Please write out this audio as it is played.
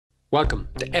Welcome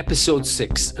to episode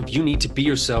 6 of You Need to Be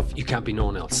Yourself, You Can't Be No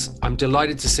One Else. I'm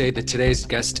delighted to say that today's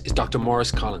guest is Dr.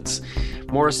 Maurice Collins.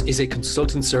 Maurice is a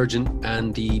consultant surgeon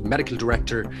and the medical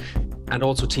director and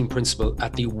also team principal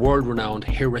at the world-renowned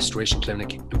hair restoration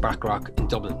clinic in Blackrock in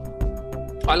Dublin.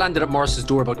 I landed at Maurice's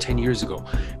door about 10 years ago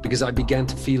because I began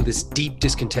to feel this deep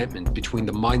discontentment between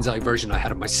the mind's eye version I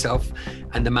had of myself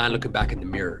and the man looking back in the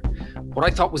mirror. What I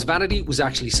thought was vanity was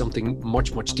actually something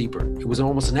much, much deeper. It was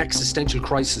almost an existential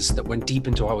crisis that went deep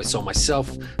into how I saw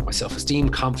myself, my self-esteem,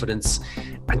 confidence,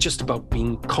 and just about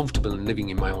being comfortable and living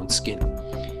in my own skin.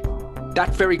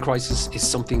 That very crisis is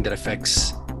something that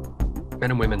affects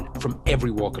men and women from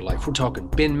every walk of life. We're talking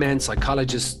bin men,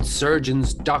 psychologists,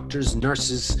 surgeons, doctors,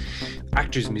 nurses,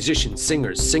 actors, musicians,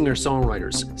 singers,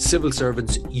 singer-songwriters, civil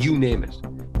servants, you name it.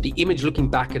 The image looking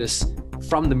back at us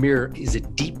from the mirror is a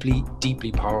deeply,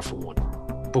 deeply powerful one.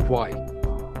 But why?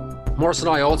 Maurice and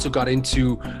I also got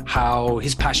into how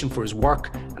his passion for his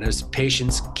work and his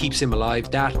patients keeps him alive,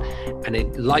 that and a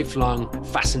lifelong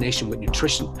fascination with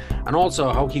nutrition, and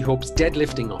also how he hopes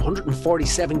deadlifting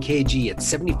 147 kg at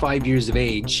 75 years of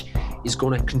age is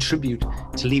going to contribute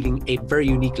to leaving a very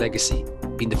unique legacy,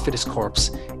 being the fittest corpse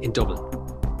in Dublin.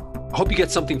 I hope you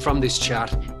get something from this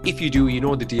chat. If you do, you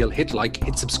know the deal. Hit like,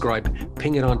 hit subscribe,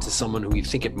 ping it on to someone who you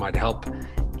think it might help.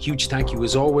 Huge thank you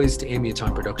as always to Amy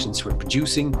Time Productions for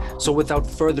producing. So without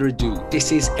further ado,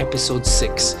 this is episode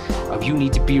 6 of You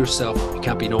Need to Be Yourself, You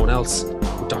Can't Be No One Else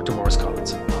with Dr. Maurice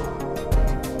Collins.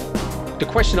 The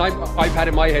question I've had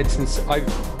in my head since I've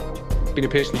been a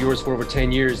patient of yours for over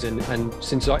 10 years and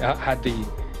since I had the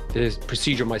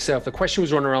procedure myself, the question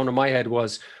was running around in my head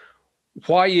was,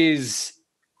 why does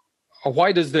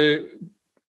the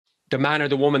man or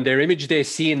the woman, their image they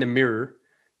see in the mirror,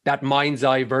 that mind's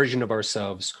eye version of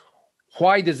ourselves,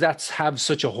 why does that have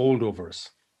such a hold over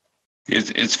us?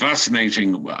 It's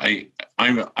fascinating.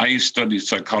 I studied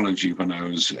psychology when I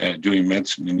was doing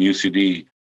medicine in UCD,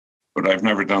 but I've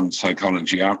never done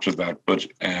psychology after that. But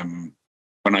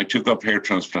when I took up hair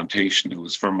transplantation, it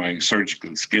was for my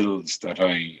surgical skills that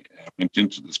I went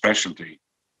into the specialty.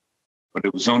 But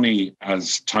it was only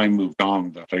as time moved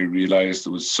on that I realized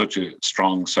there was such a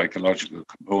strong psychological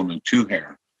component to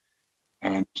hair.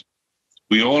 And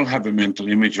we all have a mental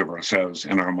image of ourselves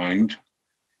in our mind.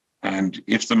 And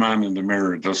if the man in the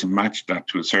mirror doesn't match that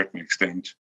to a certain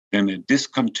extent, then a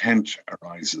discontent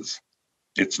arises.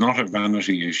 It's not a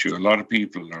vanity issue. A lot of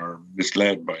people are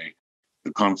misled by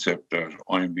the concept that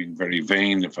I'm being very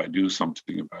vain if I do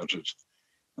something about it.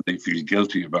 They feel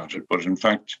guilty about it. But in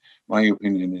fact, my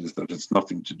opinion is that it's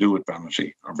nothing to do with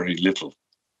vanity, or very little.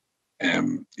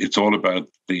 It's all about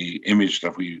the image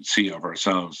that we see of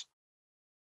ourselves.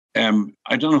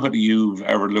 I don't know whether you've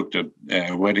ever looked at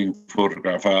wedding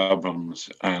photograph albums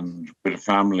and with a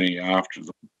family after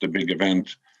the big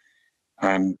event,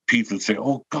 and people say,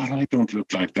 oh God, I don't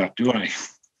look like that, do I?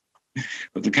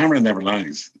 But the camera never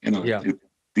lies.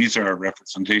 These are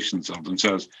representations of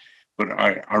themselves. But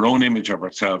our own image of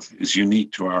ourselves is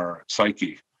unique to our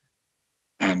psyche.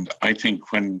 And I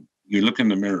think when you look in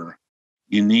the mirror,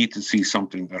 you need to see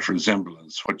something that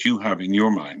resembles what you have in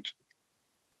your mind.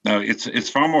 Now, it's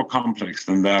far more complex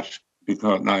than that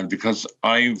because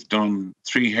I've done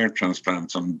 3 hair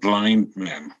transplants on blind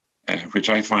men, which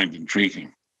I find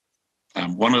intriguing.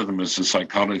 One of them is a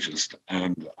psychologist,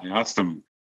 and I asked him,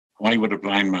 why would a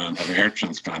blind man have a hair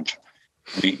transplant?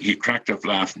 And he cracked up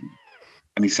laughing.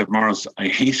 And he said, Maurice, I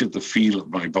hated the feel of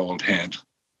my bald head.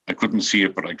 I couldn't see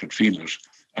it, but I could feel it.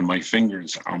 And my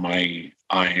fingers are my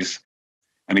eyes.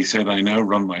 And he said, I now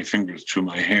run my fingers through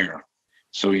my hair.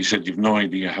 So he said, you've no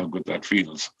idea how good that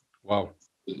feels. Wow.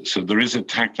 So there is a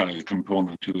tactile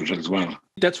component to it as well.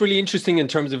 That's really interesting in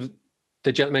terms of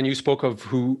the gentleman you spoke of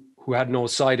who had no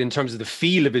sight, in terms of the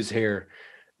feel of his hair.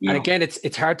 Yeah. And again,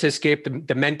 it's hard to escape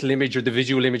the mental image or the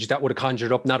visual image that would have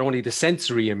conjured up not only the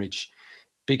sensory image,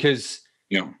 because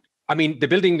yeah, I mean, the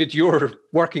building that you're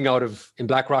working out of in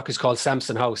Blackrock is called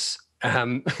Samson House.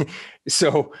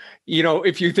 So,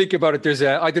 if you think about it, there's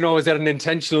I don't know, is that an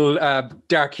intentional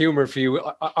dark humor for you?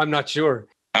 I'm not sure.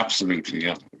 Absolutely,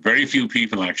 yeah. Very few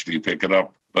people actually pick it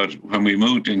up. But when we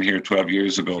moved in here 12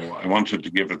 years ago, I wanted to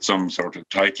give it some sort of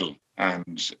title.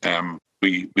 And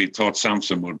we thought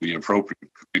Samson would be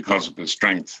appropriate because of his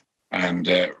strength. And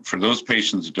for those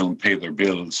patients who don't pay their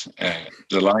bills,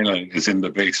 Delilah is in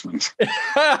the basement.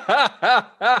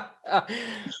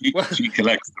 She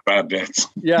collects the bad debts.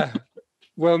 Yeah.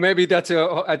 Well, maybe that's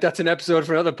an episode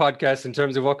for another podcast in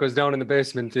terms of what goes down in the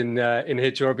basement in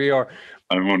HRBR.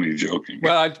 I'm only joking.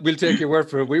 Well, we'll take your word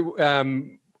for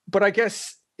it. But I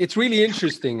guess it's really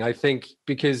interesting, I think,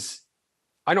 because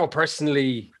I know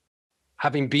personally,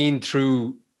 having been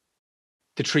through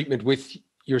the treatment with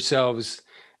yourselves,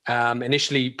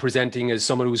 initially presenting as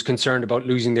someone who was concerned about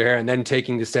losing their hair and then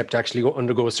taking the step to actually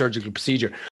undergo a surgical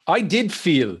procedure, I did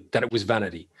feel that it was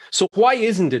vanity. So why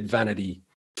isn't it vanity?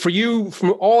 For you,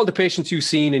 from all the patients you've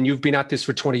seen, and you've been at this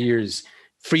for 20 years,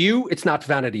 for you, it's not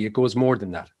vanity. It goes more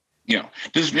than that. Yeah.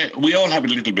 We all have a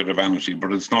little bit of vanity,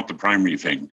 but it's not the primary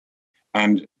thing.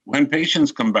 And when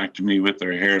patients come back to me with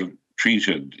their hair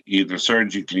treated, either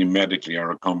surgically, medically,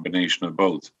 or a combination of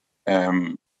both,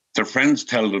 their friends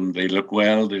tell them they look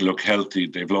well, they look healthy,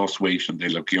 they've lost weight, and they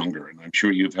look younger. And I'm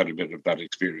sure you've had a bit of that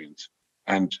experience.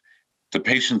 And the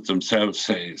patients themselves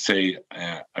say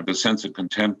I have a sense of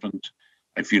contentment.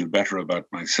 I feel better about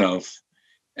myself.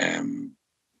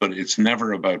 But it's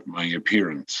never about my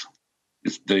appearance.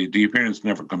 The appearance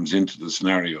never comes into the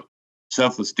scenario.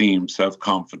 Self-esteem,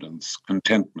 self-confidence,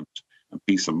 contentment, and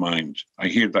peace of mind. I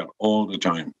hear that all the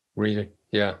time. Really?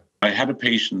 Yeah. I had a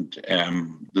patient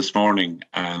this morning,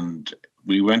 and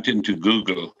we went into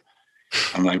Google,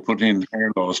 and I put in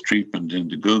hair loss treatment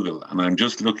into Google, and I'm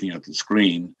just looking at the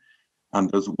screen, and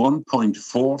there's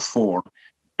 1.44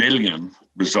 billion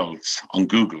results on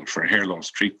Google for hair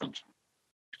loss treatment.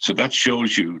 So that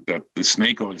shows you that the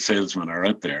snake oil salesmen are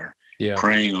out there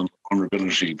preying on the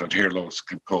vulnerability that hair loss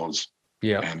can cause.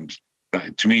 Yeah. And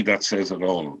to me, that says it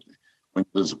all. When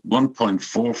there's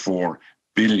 1.44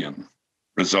 billion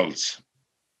results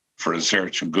for a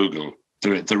search on Google,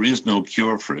 there is no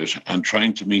cure for it. And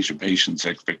trying to meet a patient's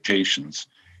expectations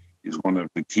is one of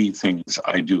the key things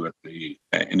I do at the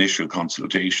initial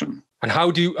consultation. And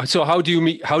how do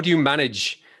you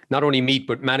manage, not only meet,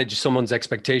 but manage someone's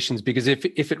expectations? Because if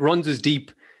it runs as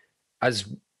deep as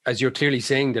you're clearly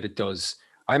saying that it does,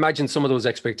 I imagine some of those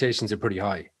expectations are pretty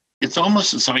high. It's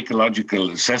almost a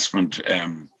psychological assessment.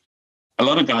 A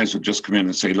lot of guys would just come in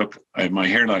and say, look, my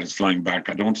hairline is flying back.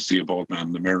 I don't want to see a bald man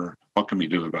in the mirror. What can we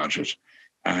do about it?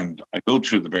 And I go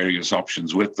through the various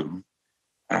options with them,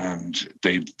 and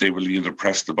they will either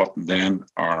press the button then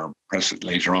or press it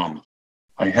later on.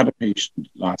 I had a patient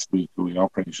last week who we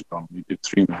operated on. We did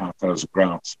 3,500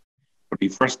 grafts, but he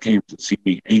first came to see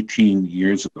me 18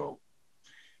 years ago.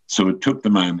 So it took the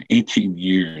man 18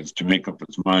 years to make up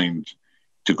his mind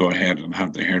to go ahead and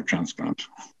have the hair transplant.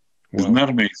 Wow. Isn't that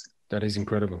amazing? That is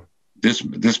incredible.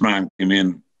 This man came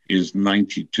in, is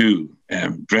 92,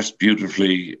 dressed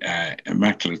beautifully,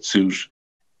 immaculate suit,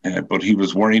 but he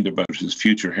was worried about his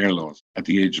future hair loss at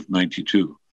the age of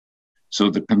 92. So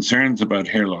the concerns about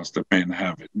hair loss that men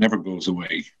have, it never goes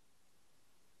away.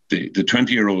 The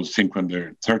 20-year-olds think when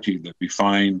they're 30 they'll be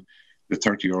fine. The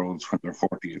 30-year-olds when they're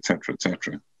 40, etc.,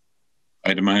 etc. I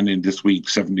had a man in this week,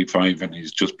 75, and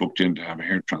he's just booked in to have a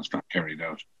hair transplant carried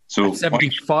out. So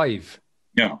 75?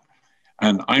 Yeah.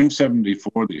 And I'm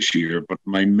 74 this year, but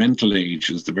my mental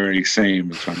age is the very same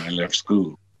as when I left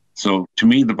school. So to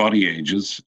me, the body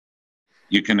ages.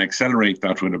 You can accelerate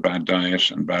that with a bad diet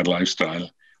and bad lifestyle,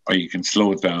 or you can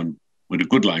slow it down with a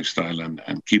good lifestyle and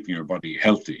keeping your body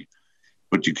healthy.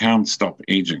 But you can't stop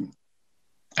aging.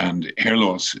 And hair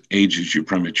loss ages you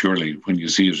prematurely when you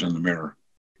see it in the mirror.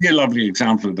 A lovely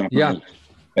example of that. Yeah.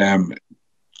 A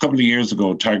couple of years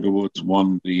ago, Tiger Woods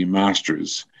won the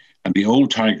Masters, and the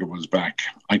old Tiger was back,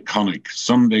 iconic.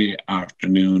 Sunday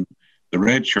afternoon, the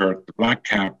red shirt, the black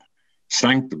cap,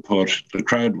 sank the putt, the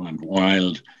crowd went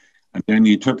wild, and then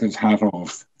he took his hat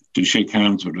off to shake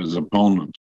hands with his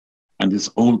opponent, and this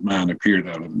old man appeared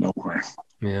out of nowhere.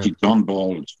 Yeah. He'd gone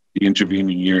bald the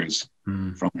intervening years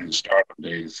from his stardom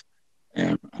days,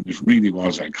 and it really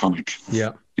was iconic.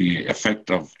 Yeah. The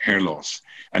effect of hair loss.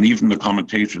 And even the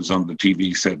commentators on the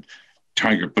TV said,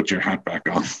 Tiger, put your hat back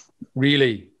on.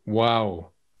 Really?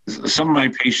 Wow. Some of my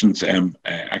patients,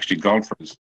 actually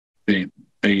golfers,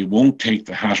 they won't take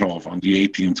the hat off on the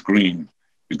 18th green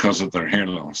because of their hair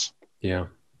loss. Yeah.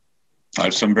 I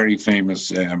have some very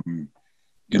famous,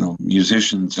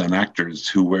 musicians and actors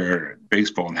who wear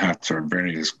baseball hats or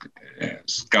various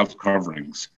scalp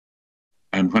coverings.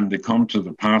 And when they come to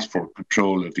the passport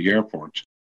control at the airport,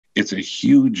 it's a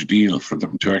huge deal for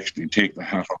them to actually take the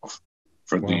hat off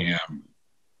for the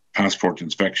passport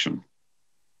inspection.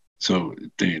 So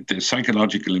the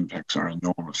psychological impacts are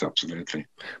enormous, absolutely.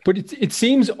 But it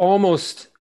seems almost,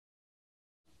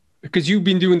 because you've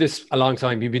been doing this a long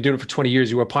time, you've been doing it for 20 years,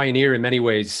 you were a pioneer in many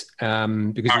ways.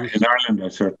 Because in Ireland, I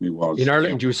certainly was. In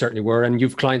Ireland, you certainly were, and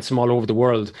you've clients from all over the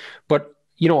world. But,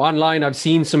 online, I've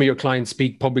seen some of your clients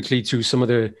speak publicly to some of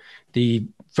the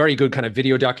very good kind of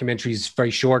video documentaries,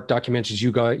 very short documentaries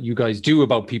you guys do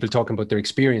about people talking about their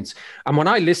experience. And when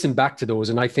I listen back to those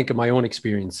and I think of my own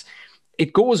experience,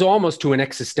 it goes almost to an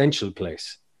existential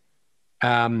place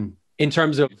in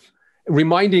terms of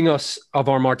reminding us of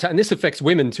our mortality. And this affects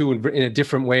women too in a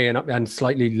different way and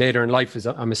slightly later in life, as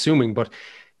I'm assuming. But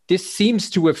this seems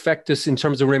to affect us in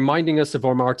terms of reminding us of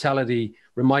our mortality,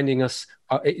 reminding us,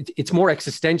 it's more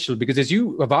existential, because as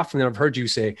you have often, I've heard you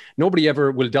say, nobody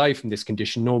ever will die from this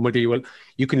condition. Nobody will,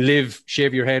 you can live,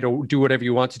 shave your head, or do whatever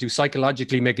you want to do,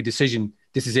 psychologically make a decision.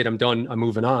 This is it, I'm done, I'm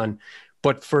moving on.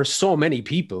 But for so many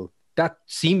people, that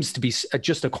seems to be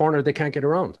just a corner they can't get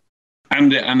around.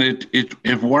 And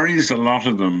it worries a lot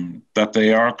of them that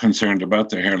they are concerned about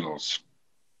their hair loss.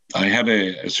 I had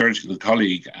a surgical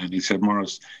colleague, and he said,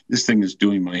 Maurice, this thing is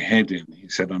doing my head in. He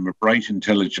said, I'm a bright,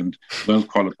 intelligent,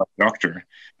 well-qualified doctor.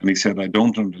 And he said, I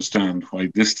don't understand why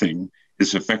this thing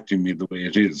is affecting me the way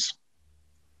it is.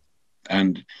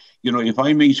 And, you know, if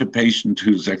I meet a patient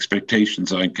whose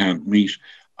expectations I can't meet,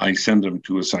 I send them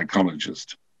to a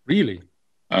psychologist. Really?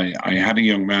 I had a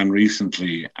young man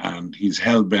recently, and he's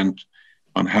hell-bent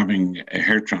on having a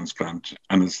hair transplant,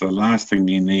 and it's the last thing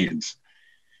he needs.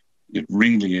 It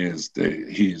really is.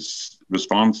 His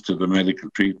response to the medical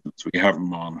treatments we have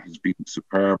him on has been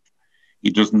superb. He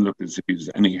doesn't look as if he's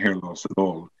any hair loss at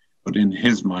all, but in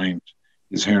his mind,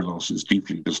 his hair loss is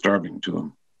deeply disturbing to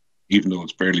him, even though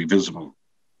it's barely visible.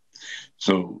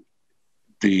 So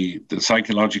the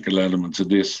psychological elements of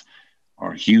this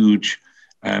are huge,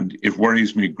 and it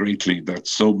worries me greatly that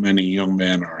so many young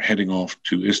men are heading off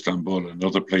to Istanbul and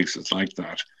other places like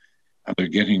that, and they're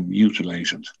getting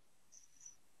mutilated.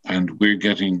 And we're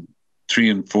getting 3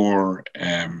 and 4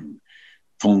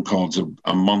 phone calls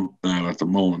a month now at the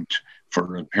moment for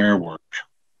repair work.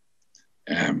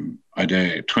 I had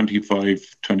a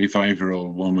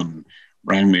 25-year-old woman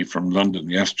rang me from London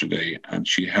yesterday, and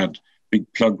she had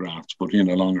big plug grafts put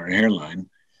in along her hairline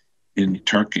in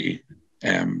Turkey,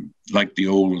 like the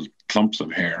old clumps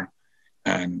of hair.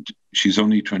 And she's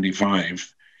only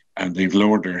 25, and they've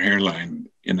lowered her hairline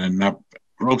in a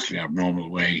grossly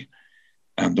abnormal way.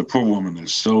 And the poor woman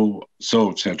is so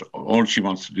upset. All she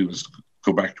wants to do is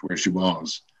go back to where she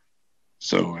was.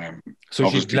 So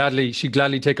she'd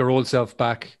gladly take her old self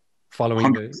back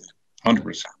following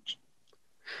 100%.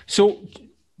 So,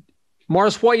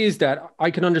 Maurice, why is that? I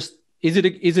can understand.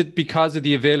 Is it because of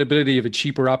the availability of a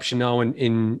cheaper option now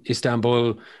in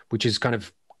Istanbul, which is kind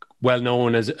of well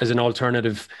known as an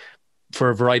alternative for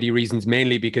a variety of reasons,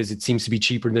 mainly because it seems to be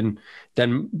cheaper than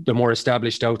the more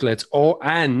established outlets?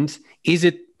 And is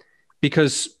it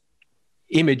because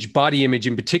body image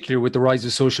in particular, with the rise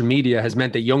of social media, has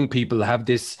meant that young people have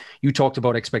this? You talked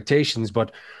about expectations,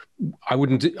 but I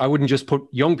wouldn't just put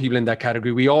young people in that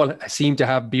category. We all seem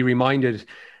to be reminded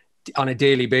on a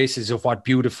daily basis of what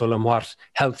beautiful and what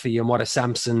healthy and what a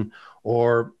Samson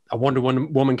or a Wonder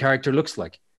Woman character looks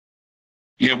like.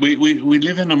 Yeah, we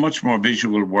live in a much more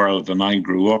visual world than I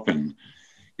grew up in.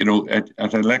 You know,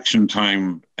 at election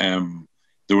time,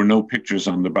 there were no pictures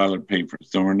on the ballot papers.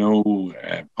 There were no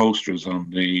posters on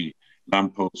the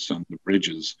lampposts and the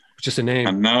bridges. Just a name.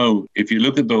 And now, if you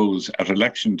look at those at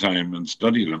election time and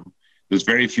study them, there's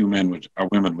very few men or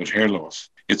women with hair loss.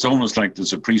 It's almost like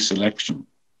there's a pre-selection.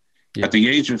 Yeah. At the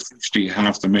age of 50,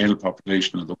 half the male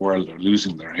population of the world are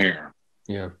losing their hair.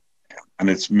 Yeah. And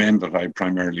it's men that I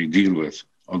primarily deal with,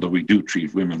 although we do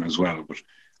treat women as well. But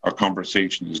our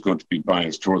conversation is going to be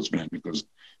biased towards men because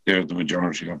they're the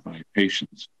majority of my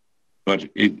patients. But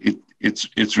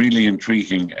it's really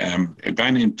intriguing. A guy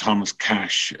named Thomas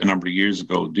Cash a number of years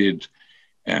ago did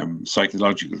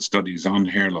psychological studies on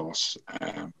hair loss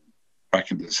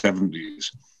back in the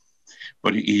 70s.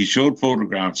 But he showed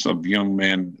photographs of young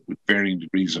men with varying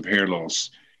degrees of hair loss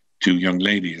to young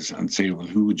ladies and say, well,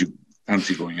 who would you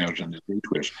fancy going out on a date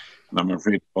with? And I'm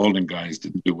afraid balding guys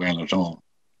didn't do well at all.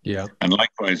 Yeah. And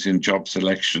likewise, in job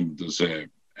selection, there's a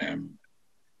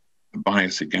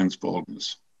bias against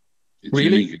baldness. It's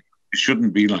really? Illegal. It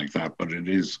shouldn't be like that, but it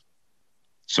is.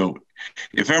 So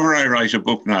if ever I write a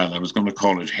book, Niall, I was going to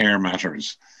call it Hair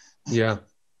Matters. Yeah.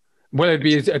 Well, it'd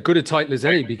be as good a title as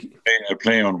any. I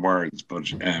play on words, but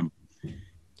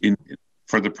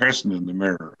for the person in the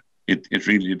mirror, it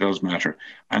really does matter.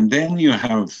 And then you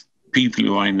have people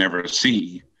who I never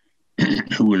see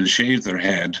who will shave their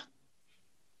head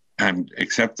and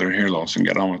accept their hair loss and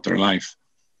get on with their life.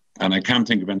 And I can't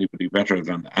think of anybody better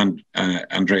than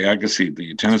Andre Agassi,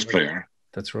 the tennis player.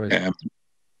 That's right.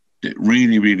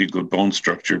 Really, really good bone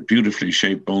structure, beautifully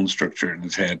shaped bone structure in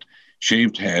his head,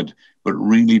 shaved head, but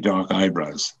really dark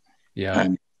eyebrows. Yeah.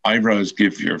 And eyebrows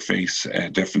give your face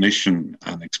definition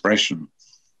and expression.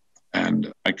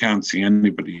 And I can't see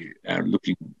anybody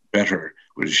looking better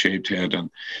with a shaved head. And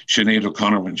Sinead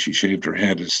O'Connor, when she shaved her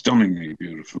head, is stunningly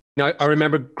beautiful. Now, I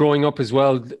remember growing up as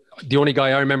well, the only guy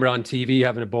I remember on TV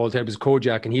having a bald head was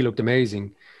Kojak, and he looked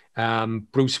amazing.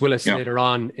 Bruce Willis Yeah. later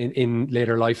on in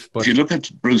later life. But if you look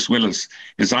at Bruce Willis,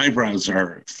 his eyebrows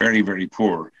are very, very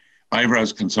poor.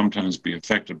 Eyebrows can sometimes be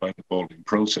affected by the balding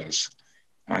process.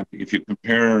 And if you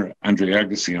compare Andre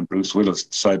Agassi and Bruce Willis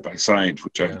side by side,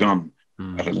 which I've done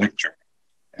at a lecture,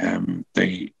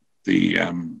 Andre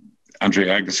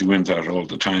Agassi wins out all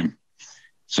the time.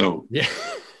 So yeah.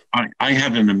 I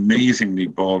had an amazingly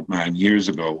bald man years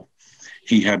ago.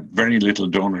 He had very little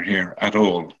donor hair at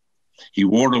all. He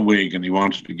wore a wig and he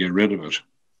wanted to get rid of it,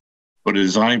 but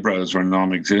his eyebrows were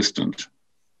non-existent.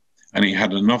 And he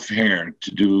had enough hair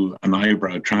to do an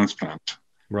eyebrow transplant.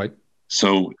 Right.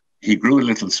 So he grew a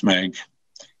little smeg.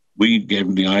 We gave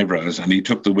him the eyebrows and he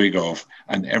took the wig off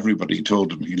and everybody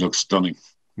told him he looked stunning.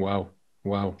 Wow.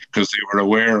 Because they were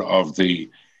aware of the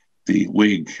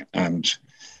wig. And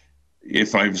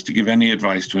if I was to give any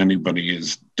advice to anybody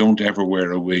is don't ever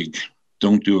wear a wig,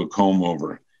 don't do a comb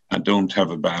over, and don't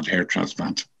have a bad hair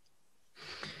transplant.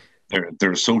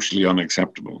 They're socially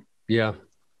unacceptable. Yeah.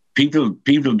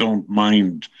 People don't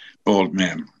mind bald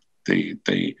men.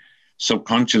 They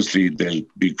subconsciously they'll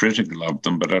be critical of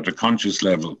them, but at a conscious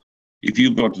level, if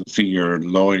you go to see your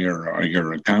lawyer or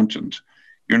your accountant,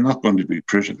 you're not going to be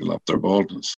critical of their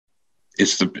baldness.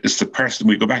 It's the person.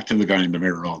 We go back to the guy in the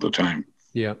mirror all the time.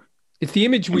 Yeah. It's the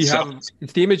image we have.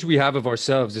 It's the image we have of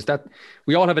ourselves. Is that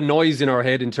we all have a noise in our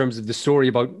head in terms of the story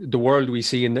about the world we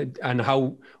see and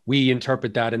how we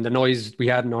interpret that, and the noise we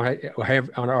had in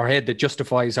our head that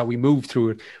justifies how we move through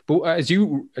it. But as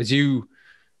you,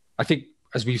 I think,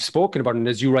 as we've spoken about, and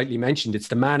as you rightly mentioned, it's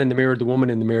the man in the mirror, the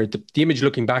woman in the mirror, the image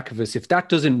looking back of us. If that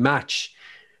doesn't match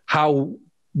how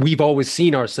we've always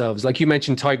seen ourselves, like you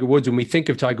mentioned Tiger Woods. When we think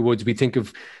of Tiger Woods, we think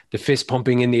of the fist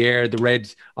pumping in the air, the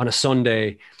red on a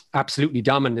Sunday. Absolutely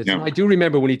dominant. Yeah. And I do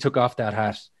remember when he took off that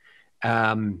hat.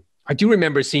 I do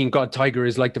remember seeing God Tiger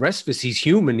is like the rest of us. He's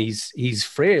human. He's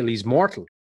frail. He's mortal.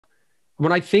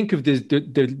 When I think of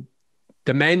the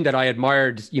men that I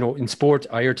admired, in sport,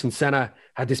 Ayrton Senna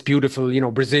had this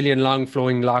beautiful, Brazilian long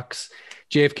flowing locks.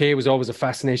 JFK was always a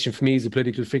fascination for me as a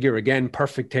political figure. Again,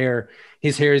 perfect hair.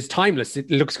 His hair is timeless. It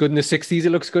looks good in the 60s. It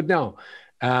looks good now.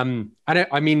 And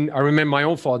I remember my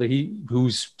own father,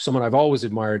 who's someone I've always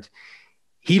admired.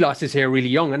 He lost his hair really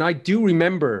young. And I do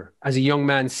remember as a young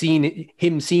man seeing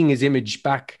his image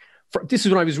back. This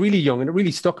is when I was really young and it really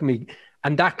stuck with me.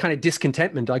 And that kind of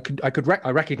discontentment,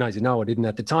 I recognize it now. I didn't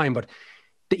at the time, but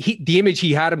the image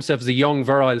he had himself as a young,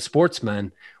 virile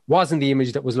sportsman wasn't the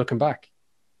image that was looking back.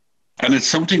 And it's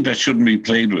something that shouldn't be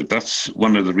played with. That's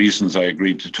one of the reasons I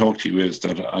agreed to talk to you, is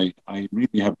that I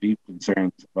really have deep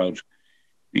concerns about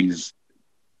these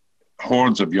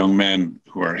hordes of young men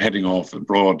who are heading off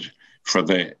abroad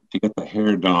to get the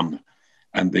hair done,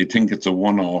 and they think it's a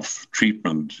one-off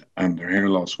treatment and their hair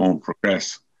loss won't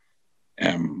progress.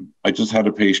 I just had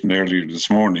a patient earlier this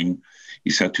morning.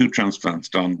 He's had 2 transplants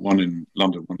done, one in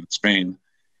London, one in Spain,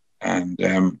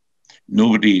 and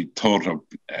nobody thought of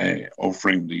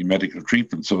offering the medical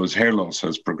treatment, so his hair loss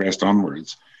has progressed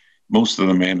onwards. Most of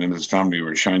the men in his family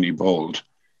were shiny bald,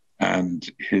 and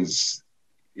his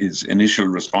initial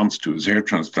response to his hair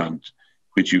transplant,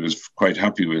 which he was quite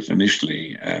happy with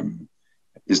initially,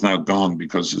 is now gone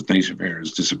because his native hair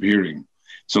is disappearing.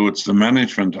 So it's the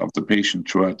management of the patient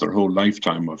throughout their whole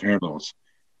lifetime of hair loss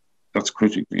that's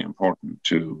critically important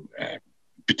to,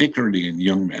 particularly in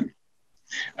young men.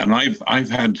 And I've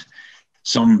had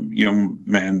some young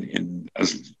men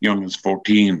as young as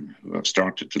 14 who have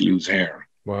started to lose hair.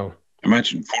 Wow!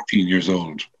 Imagine 14 years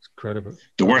old. It's incredible.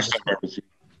 The worst I've ever seen.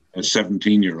 A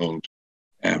 17-year-old.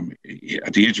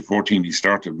 At the age of 14, he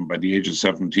started, and by the age of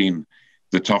 17,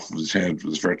 the top of his head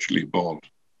was virtually bald.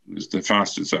 It was the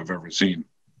fastest I've ever seen.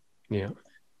 Yeah.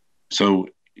 So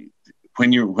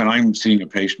when I'm seeing a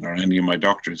patient or any of my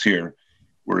doctors here,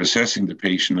 we're assessing the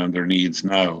patient and their needs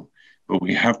now, but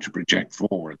we have to project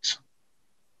forwards,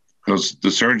 because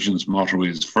the surgeon's motto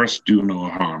is first do no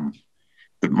harm.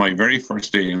 But my very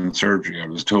first day in surgery, I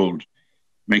was told,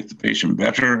 make the patient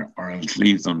better or else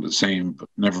leave them the same, but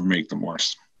never make them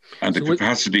worse. And the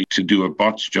capacity to do a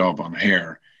botch job on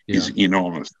hair is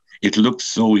enormous. It looks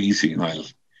so easy, Niall.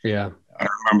 Yeah. I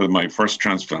remember my first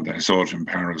transplant. I saw it in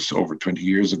Paris over 20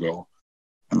 years ago.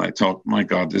 And I thought, my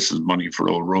God, this is money for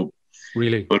old rope.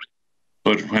 Really?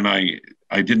 But when I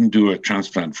didn't do a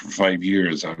transplant for 5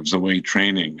 years, I was away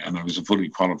training and I was a fully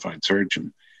qualified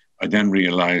surgeon. I then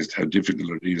realized how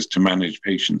difficult it is to manage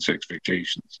patients'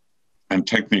 expectations. And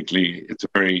technically, it's a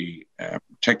very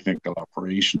technical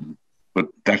operation, but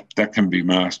that can be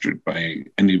mastered by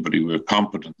anybody with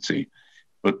competency.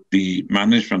 But the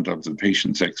management of the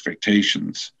patient's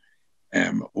expectations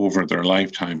over their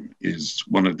lifetime is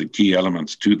one of the key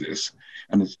elements to this.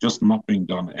 and it's just not being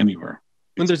done anywhere.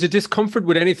 When there's a discomfort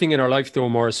with anything in our life, though,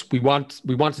 Maurice, we want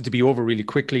it to be over really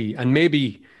quickly. And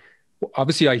maybe,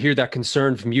 obviously, I hear that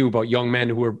concern from you about young men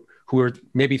who are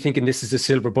maybe thinking this is a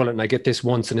silver bullet and I get this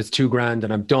once and it's $2,000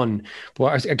 and I'm done.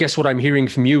 But I guess what I'm hearing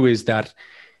from you is that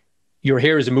your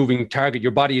hair is a moving target.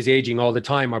 Your body is aging all the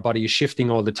time. Our body is shifting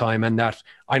all the time. And that,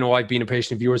 I know I've been a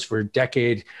patient of yours for a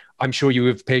decade. I'm sure you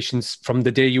have patients from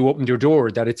the day you opened your door,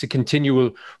 that it's a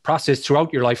continual process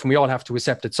throughout your life. And we all have to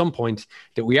accept at some point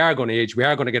that we are going to age, we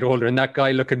are going to get older. And that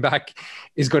guy looking back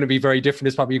is going to be very different.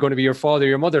 It's probably going to be your father,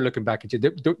 your mother looking back at you.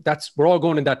 We're all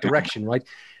going in that direction, right?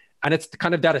 And it's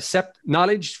kind of that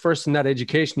knowledge first and that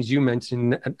education, as you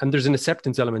mentioned. And there's an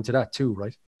acceptance element to that too,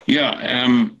 right?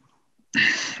 Yeah.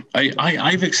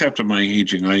 I've accepted my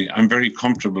aging. I'm very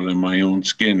comfortable in my own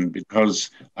skin because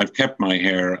I've kept my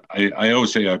hair. I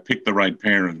always say I picked the right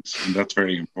parents, and that's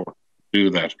very important to do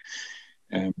that.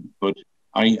 But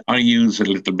I use a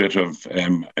little bit of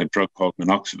a drug called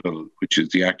minoxidil, which is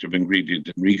the active ingredient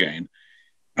in Regain.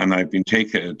 And I've been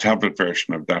taking a tablet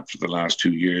version of that for the last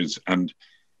 2 years. And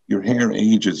your hair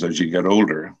ages as you get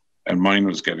older. And mine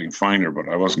was getting finer, but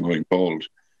I wasn't going bald.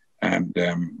 And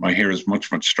my hair is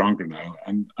much, much stronger now.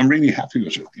 And I'm really happy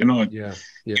with it.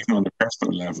 Even on a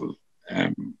personal level,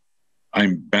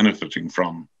 I'm benefiting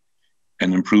from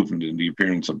an improvement in the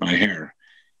appearance of my hair,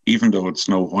 even though it's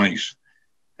Snow White.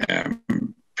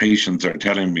 Patients are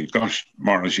telling me, gosh,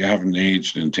 Maurice, you haven't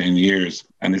aged in 10 years.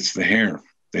 And it's the hair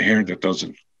that does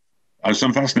it. I have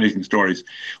some fascinating stories.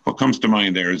 What comes to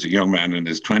mind there is a young man in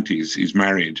his 20s. He's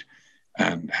married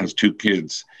and has 2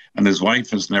 kids. And his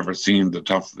wife has never seen the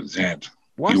top of his head.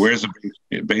 What? He wears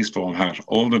a baseball hat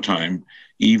all the time,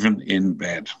 even in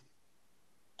bed.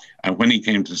 And when he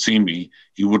came to see me,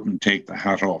 he wouldn't take the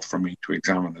hat off for me to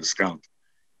examine his scalp.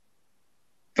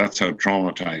 That's how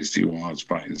traumatized he was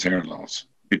by his hair loss.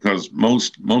 Because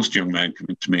most young men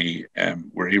coming to me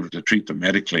were able to treat them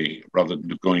medically rather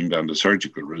than going down the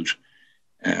surgical route.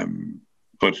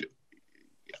 But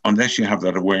unless you have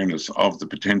that awareness of the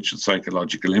potential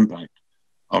psychological impact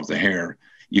of the hair,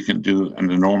 you can do an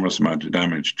enormous amount of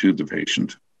damage to the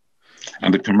patient.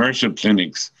 And the commercial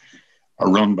clinics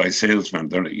are run by salesmen.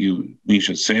 You meet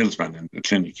a salesman in the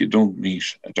clinic, you don't meet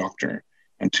a doctor.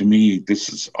 And to me, this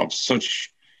is of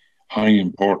such high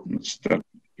importance that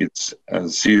it's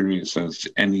as serious as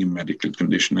any medical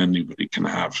condition anybody can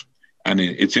have. And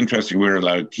it's interesting, we're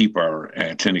allowed to keep our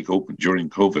clinic open during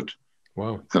COVID.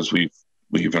 Wow. Because we've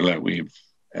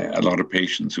a lot of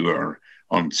patients who are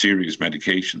on serious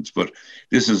medications, but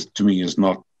this to me is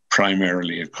not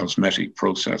primarily a cosmetic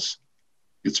process.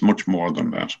 It's much more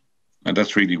than that. And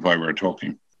that's really why we're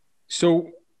talking.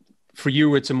 So for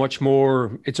you, there's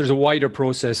a wider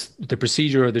process. The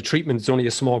procedure or the treatment is only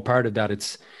a small part of that.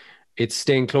 It's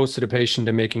staying close to the patient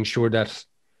and making sure that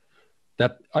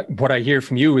what I hear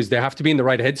from you is they have to be in the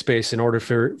right headspace in order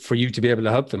for you to be able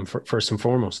to help them first and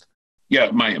foremost. Yeah,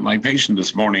 my patient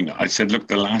this morning, I said, look,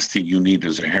 the last thing you need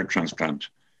is a hair transplant.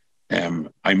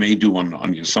 I may do one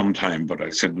on you sometime, but I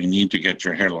said, we need to get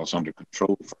your hair loss under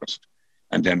control first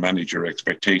and then manage your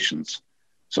expectations.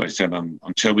 So I said,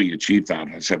 until we achieve that,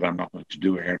 I said, I'm not going to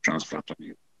do a hair transplant on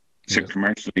you. I said,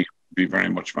 commercially, it would be very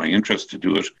much my interest to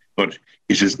do it, but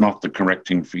it is not the correct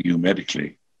thing for you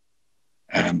medically.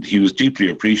 And he was deeply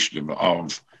appreciative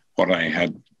of what I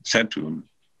had said to him.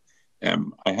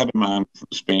 I had a man from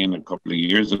Spain a couple of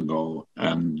years ago,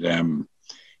 and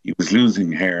he was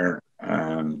losing hair,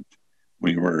 and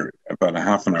we were about a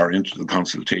half an hour into the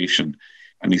consultation,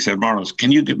 and he said, Maurice,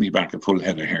 can you give me back a full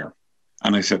head of hair?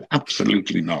 And I said,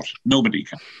 absolutely not. Nobody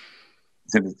can. He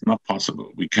said, it's not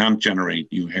possible. We can't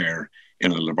generate new hair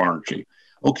in a laboratory.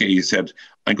 Okay, he said,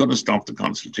 I'm going to stop the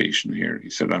consultation here. He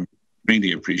said, I'm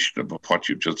really appreciative of what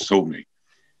you just told me,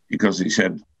 because he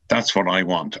said, that's what I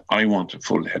want. I want a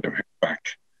full head of hair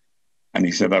back. And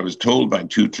he said, I was told by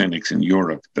 2 clinics in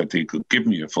Europe that they could give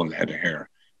me a full head of hair,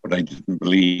 but I didn't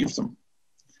believe them.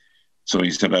 So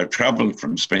he said, I've traveled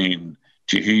from Spain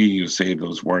to hear you say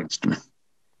those words to me.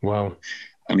 Wow.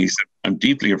 And he said, I'm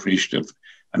deeply appreciative.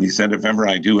 And he said, if ever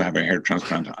I do have a hair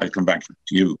transplant, I'll come back to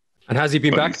you. And has he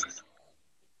been back?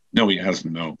 No, he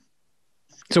hasn't, no.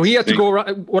 So he had to go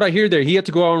around, what I hear there, he had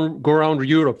to go around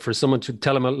Europe for someone to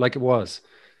tell him like it was.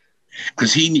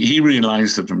 Because he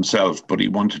realized it himself, but he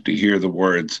wanted to hear the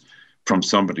words from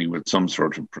somebody with some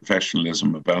sort of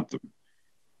professionalism about them.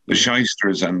 The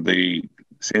shysters and the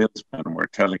salesmen were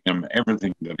telling him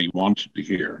everything that he wanted to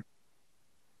hear.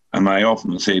 And I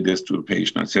often say this to a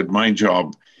patient. I said, my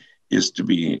job is to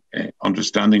be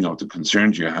understanding of the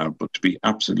concerns you have, but to be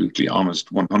absolutely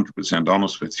honest, 100%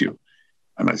 honest with you.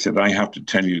 And I said, I have to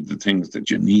tell you the things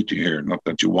that you need to hear, not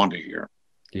that you want to hear.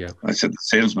 Yeah. I said, the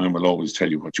salesman will always tell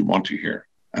you what you want to hear.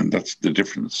 And that's the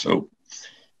difference. So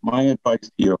my advice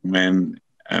to young men,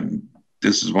 and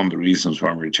this is one of the reasons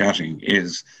why we're chatting,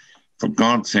 is for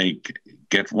God's sake,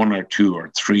 get 1 or 2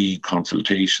 or 3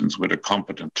 consultations with a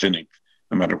competent clinic,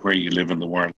 no matter where you live in the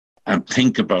world, and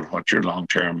think about what your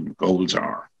long-term goals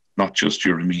are, not just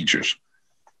your immediate,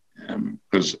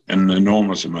 because an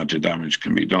enormous amount of damage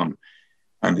can be done.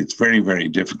 And it's very, very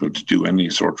difficult to do any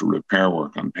sort of repair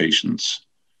work on patients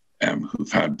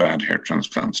who've had bad hair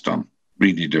transplants done.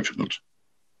 Really difficult.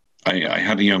 I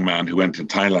had a young man who went to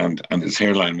Thailand and his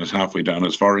hairline was halfway down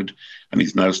his forehead and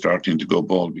he's now starting to go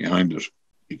bald behind it.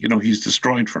 You know, he's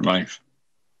destroyed for life,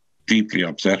 deeply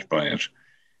upset by it.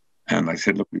 And I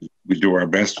said, look, we'll do our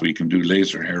best. We can do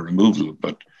laser hair removal,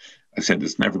 but I said,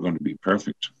 it's never going to be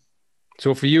perfect.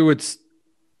 So for you, it's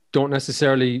don't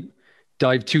necessarily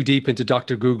dive too deep into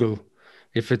Dr. Google.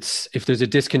 If there's a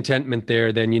discontentment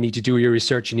there, then you need to do your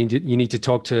research. You need to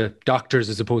talk to doctors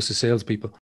as opposed to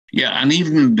salespeople. Yeah, and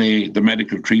even the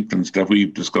medical treatments that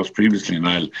we've discussed previously,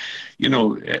 Niall, you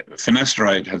know,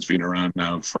 finasteride has been around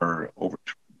now for over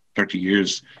 25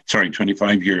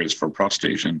 years for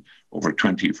prostate and over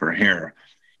 20 for hair.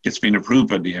 It's been approved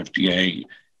by the FDA.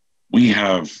 We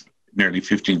have nearly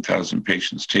 15,000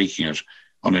 patients taking it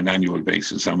on an annual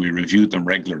basis, and we review them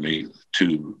regularly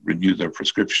to renew their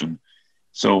prescription.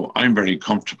 So I'm very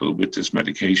comfortable with this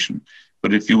medication.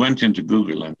 But if you went into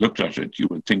Google and looked at it, you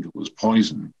would think it was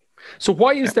poison. So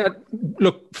why is that?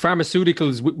 Look,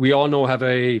 pharmaceuticals, we all know, have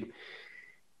a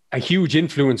huge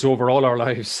influence over all our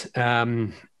lives.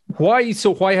 Why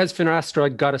has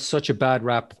finasteride got such a bad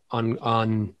rap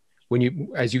on when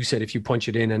you, as you said, if you punch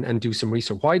it in and do some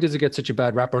research? Why does it get such a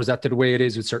bad rap, or is that the way it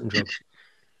is with certain drugs?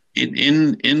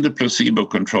 In the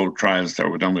placebo-controlled trials that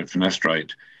were done with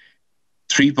finasteride,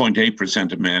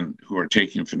 3.8% of men who are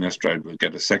taking finasteride will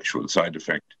get a sexual side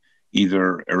effect,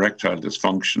 either erectile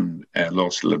dysfunction,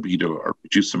 loss of libido, or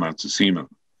reduced amounts of semen.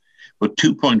 But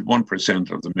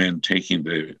 2.1% of the men taking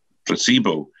the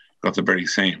placebo got the very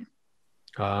same.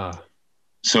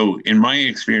 So in my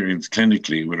experience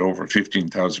clinically with over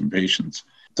 15,000 patients,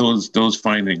 those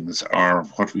findings are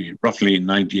what we roughly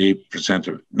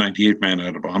 98 men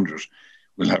out of 100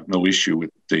 will have no issue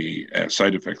with the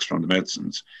side effects from the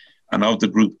medicines. And of the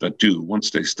group that do,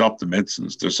 once they stop the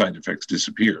medicines, their side effects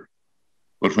disappear.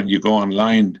 But when you go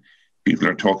online, people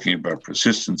are talking about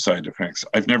persistent side effects.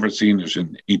 I've never seen it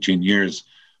in 18 years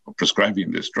of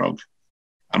prescribing this drug.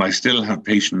 And I still have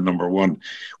patient number 1.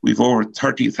 We've over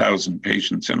 30,000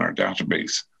 patients in our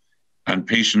database. And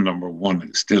patient number 1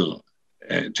 is still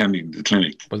attending the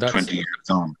clinic 20 years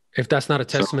on. If that's not a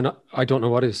testament, so, I don't know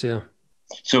what is, yeah.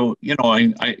 So, you know,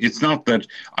 it's not that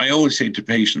I always say to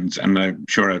patients, and I'm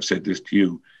sure I've said this to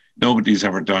you, nobody's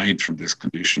ever died from this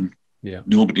condition. Yeah.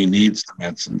 Nobody needs the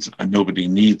medicines and nobody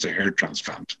needs a hair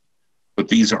transplant. But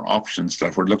these are options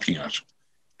that we're looking at.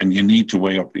 And you need to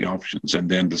weigh up the options and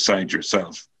then decide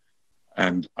yourself.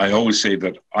 And I always say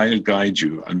that I'll guide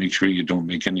you and make sure you don't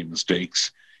make any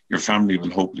mistakes. Your family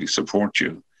will hopefully support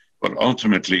you. But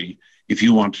ultimately, if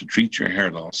you want to treat your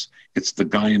hair loss, it's the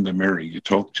guy in the mirror you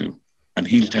talk to. And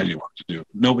he'll tell you what to do.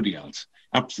 Nobody else.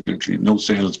 Absolutely. No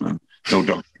salesman, no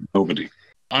doctor, nobody.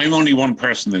 I'm only one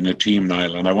person in a team,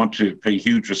 Niall, and I want to pay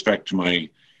huge respect to my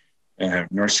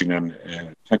nursing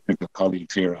and technical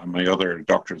colleagues here and my other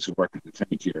doctors who work at the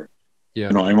clinic here. Yeah.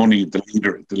 You know, I'm only the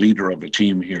leader of a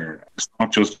team here. It's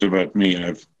not just about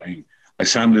me. I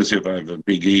sound as if I have a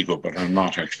big ego, but I'm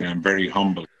not actually. I'm very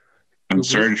humble. And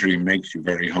surgery makes you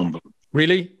very humble.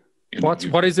 Really?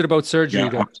 What is it about surgery?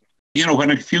 Yeah, you know,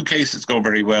 when a few cases go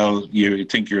very well, you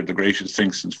think you're the greatest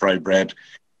thing since fried bread.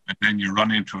 And then you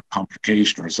run into a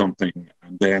complication or something,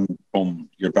 and then boom,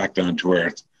 you're back down to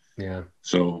earth. Yeah.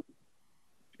 So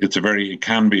it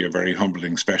can be a very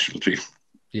humbling specialty.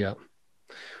 Yeah.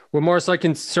 Well, Maurice, I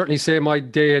can certainly say my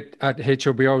day at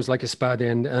HRBR was like a spa day,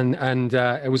 and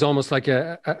it was almost like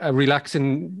a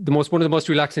relaxing, one of the most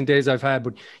relaxing days I've had.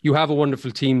 But you have a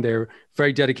wonderful team there,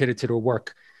 very dedicated to their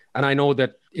work, and I know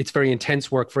that it's very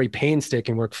intense work, very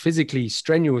painstaking work, physically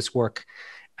strenuous work.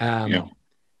 Yeah.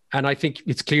 And I think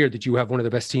it's clear that you have one of the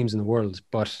best teams in the world.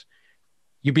 But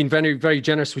you've been very, very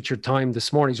generous with your time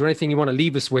this morning. Is there anything you want to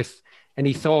leave us with?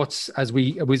 Any thoughts as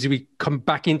we come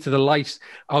back into the light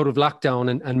out of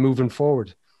lockdown and moving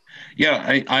forward?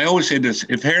 Yeah, I always say this.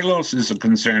 If hair loss is a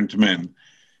concern to men,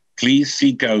 please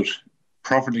seek out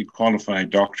properly qualified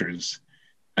doctors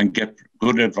and get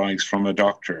good advice from a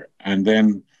doctor, and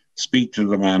then speak to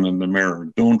the man in the mirror.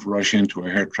 Don't rush into a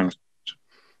hair transplant.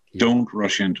 Yeah. Don't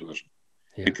rush into it.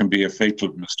 Yeah. It can be a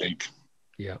fatal mistake.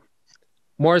 Yeah.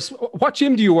 Maurice, what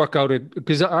gym do you work out at?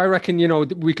 Because I reckon, you know,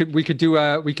 we could do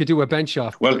a bench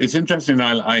off. Well, it's interesting,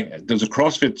 Niall. There's a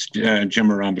CrossFit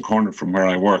gym around the corner from where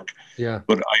I work. Yeah.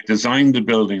 But I designed the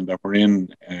building that we're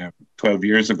in 12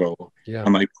 years ago,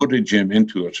 and I put a gym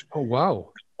into it. Oh,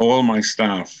 wow. All my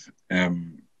staff,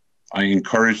 I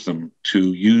encourage them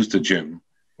to use the gym.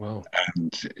 Wow.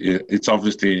 And it's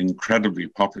obviously incredibly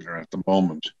popular at the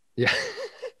moment. Yeah.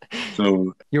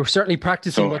 So you're certainly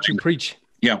practicing what you preach.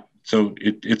 Yeah. So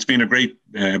it's been a great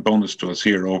bonus to us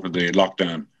here over the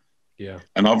lockdown. Yeah.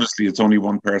 And obviously it's only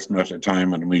one person at a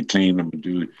time, and we clean and we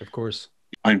do. Of course.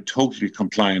 I'm totally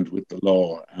compliant with the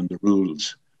law and the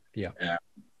rules. Yeah.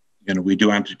 You know, we do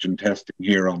antigen testing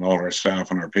here on all our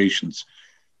staff and our patients.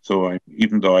 So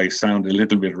even though I sound a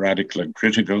little bit radical and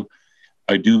critical,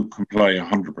 I do comply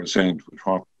 100% with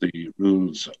what the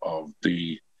rules of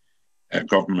the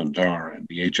government are and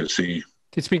the HSE.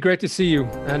 It's been great to see you,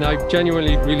 and I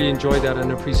genuinely really enjoyed that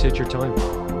and appreciate your time.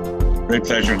 Great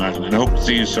pleasure, Niall, and I hope to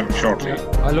see you shortly.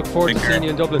 Yeah, I look forward to seeing you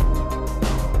in Dublin.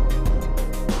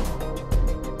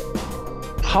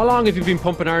 How long have you been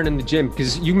pumping iron in the gym?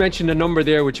 Because you mentioned a number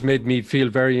there which made me feel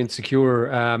very insecure.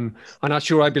 I'm not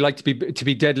sure I'd be like to be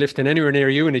deadlifting anywhere near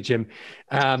you in a gym,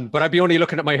 but I'd be only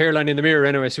looking at my hairline in the mirror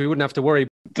anyway, so we wouldn't have to worry.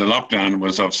 The lockdown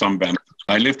was of some benefit.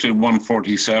 I lifted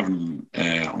 147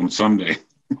 on Sunday.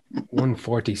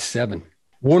 147.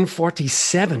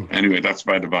 147. Anyway, that's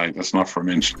by the by. That's not for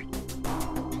mentioning.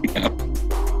 Yeah.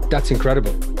 That's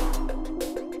incredible.